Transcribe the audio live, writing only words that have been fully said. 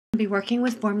to be working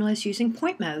with formulas using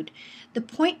point mode. The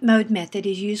point mode method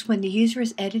is used when the user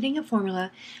is editing a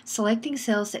formula, selecting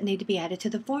cells that need to be added to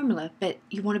the formula, but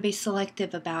you want to be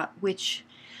selective about which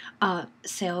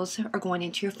cells are going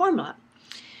into your formula.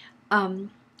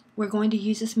 We're going to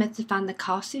use this method to find the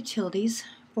cost of utilities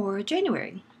for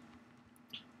January.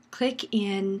 Click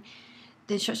in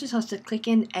the instructions tells us to click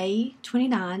in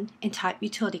A29 and type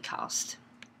utility cost.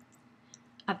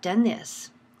 I've done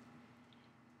this.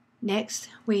 Next,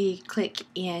 we click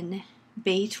in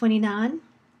B29,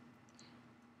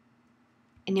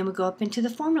 and then we go up into the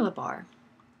formula bar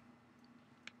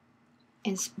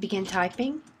and begin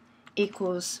typing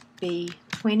equals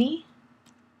B20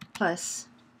 plus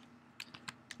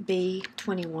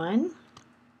B21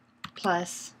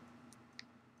 plus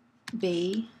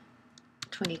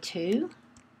B22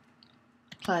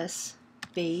 plus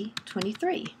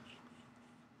B23.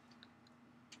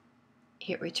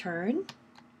 Hit return.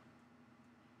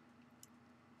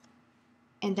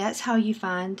 And that's how you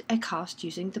find a cost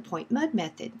using the point mode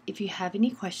method. If you have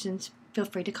any questions, feel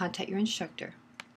free to contact your instructor.